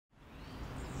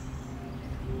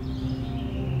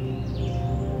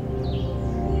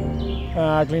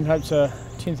Glenhope's a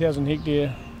 10,000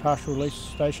 hectare pastoral lease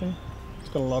station. It's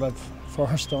got a lot of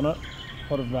forest on it,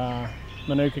 a lot of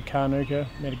manuka, carnuka,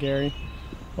 matagari,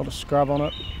 a lot of scrub on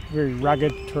it, very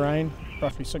rugged terrain,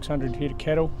 roughly 600 head of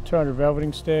cattle, 200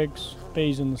 velveting stags,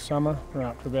 bees in the summer, we're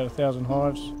up to about 1,000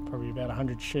 hives, probably about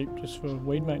 100 sheep just for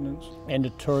weed maintenance, and a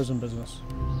tourism business.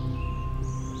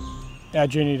 Our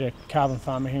journey to carbon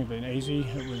farming hasn't been easy.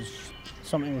 It was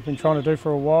something we've been trying to do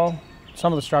for a while.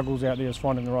 Some of the struggles out there is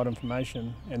finding the right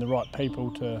information and the right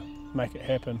people to make it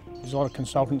happen. There's a lot of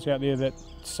consultants out there that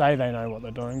say they know what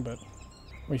they're doing, but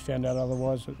we found out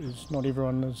otherwise that not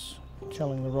everyone is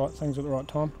telling the right things at the right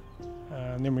time.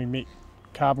 And then we met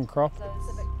CarbonCrop.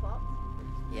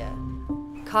 Yeah.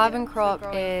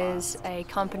 CarbonCrop is a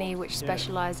company which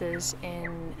specialises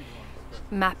in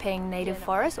mapping native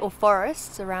forests or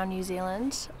forests around New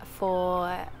Zealand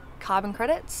for carbon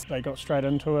credits. They got straight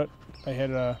into it. They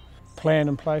had a plan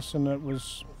in place and it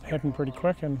happened pretty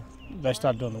quick, and they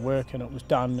started doing the work and it was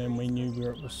done, and we knew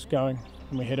where it was going,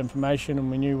 and we had information and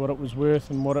we knew what it was worth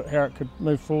and how it could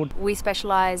move forward. We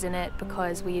specialise in it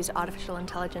because we use artificial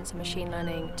intelligence and machine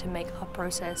learning to make our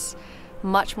process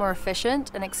much more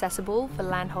efficient and accessible for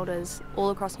landholders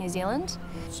all across New Zealand.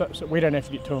 So we don't have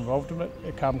to get too involved in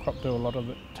it. CarbonCrop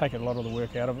take a lot of the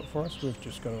work out of it for us. We've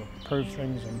just got to approve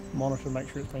things and monitor, make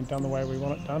sure it's been done the way we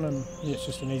want it done, and yeah, it's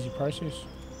just an easy process.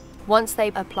 Once they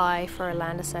apply for a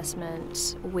land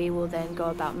assessment, we will then go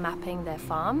about mapping their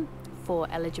farm for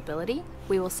eligibility.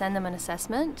 We will send them an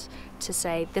assessment to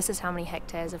say this is how many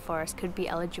hectares of forest could be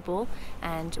eligible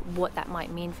and what that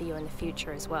might mean for you in the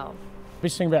future as well. The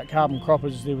best thing about CarbonCrop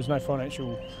is there was no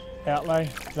financial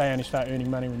outlay. They only start earning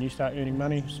money when you start earning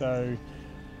money, so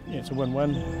yeah, it's a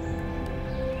win-win.